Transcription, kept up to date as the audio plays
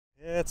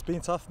it's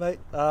been tough, mate.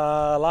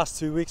 Last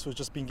 2 weeks we've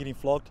just been getting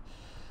flogged,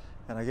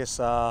 and I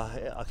guess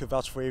I could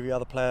vouch for every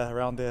other player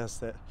around there is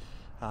that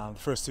the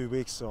first 2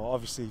 weeks, or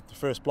obviously the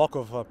first block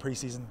of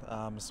pre-season,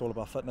 it's all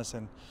about fitness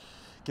and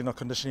getting our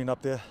conditioning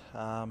up there,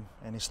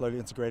 and he's slowly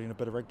integrating a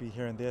bit of rugby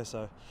here and there.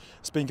 So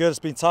it's been good. It's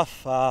been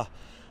tough,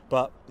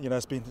 but you know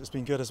it's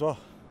been good as well.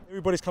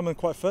 Everybody's coming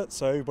quite fit,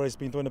 so everybody's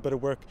been doing a bit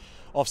of work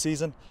off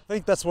season. I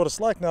think that's what it's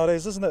like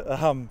nowadays, isn't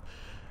it?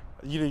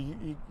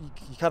 You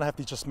kind of have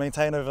to just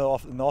maintain in the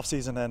off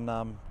season,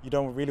 and you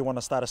don't really want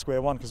to start at square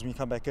one, because when you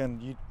come back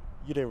in,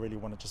 you don't really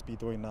want to just be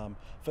doing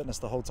fitness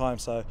the whole time.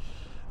 So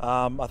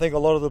I think a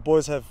lot of the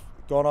boys have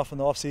gone off in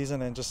the off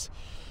season and just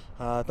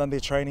done their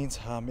trainings,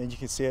 and you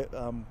can see it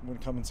when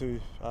coming to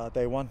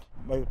day one.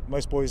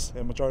 Most boys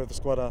and majority of the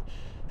squad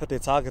hit their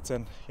targets,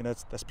 and you know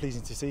that's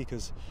pleasing to see,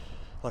 because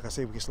like I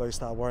said, we can slowly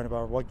start worrying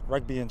about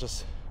rugby and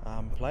just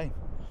playing.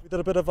 We did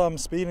a bit of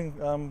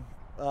speeding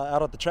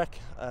out at the track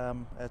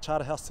at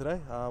Charterhouse today,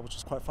 which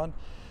was quite fun.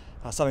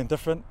 Something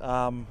different,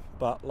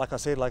 but like I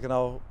said, like in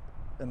our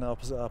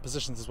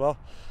positions as well,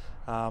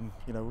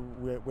 you know,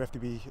 we have to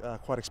be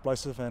quite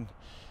explosive, and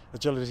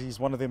agility is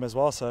one of them as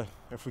well. So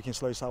if we can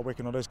slowly start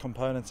working on those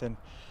components and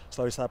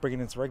slowly start bringing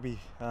it into rugby,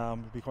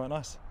 it'd be quite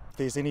nice. If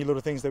there's any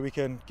little things that we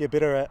can get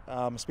better at,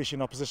 especially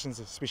in our positions,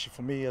 especially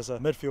for me as a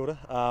midfielder,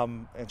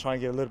 and try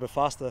and get a little bit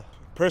faster.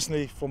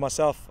 Personally, for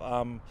myself,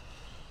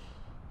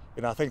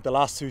 you know, I think the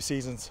last 2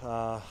 seasons,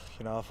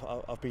 you know,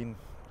 I've been,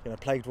 you know,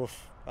 plagued with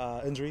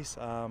injuries.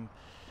 You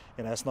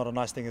know, it's not a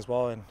nice thing as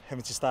well, and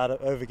having to start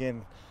over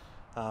again.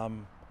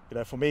 You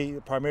know, for me,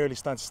 primarily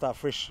starting to start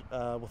fresh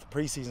with the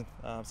pre-season.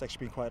 It's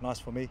actually been quite nice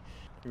for me.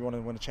 We want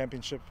to win a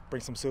championship,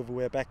 bring some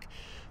silverware back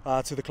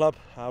to the club.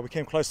 We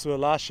came close to it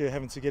last year,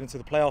 having to get into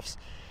the playoffs,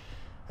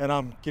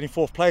 and getting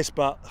 4th place,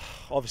 but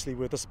obviously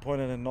we're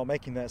disappointed in not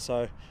making that.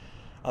 So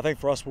I think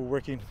for us, we're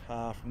working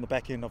from the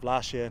back end of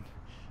last year and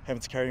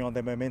having to carry on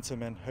that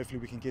momentum, and hopefully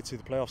we can get to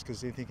the playoffs,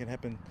 because anything can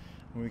happen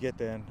when we get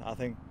there. And I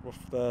think with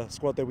the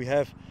squad that we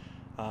have,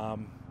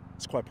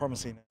 it's quite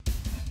promising.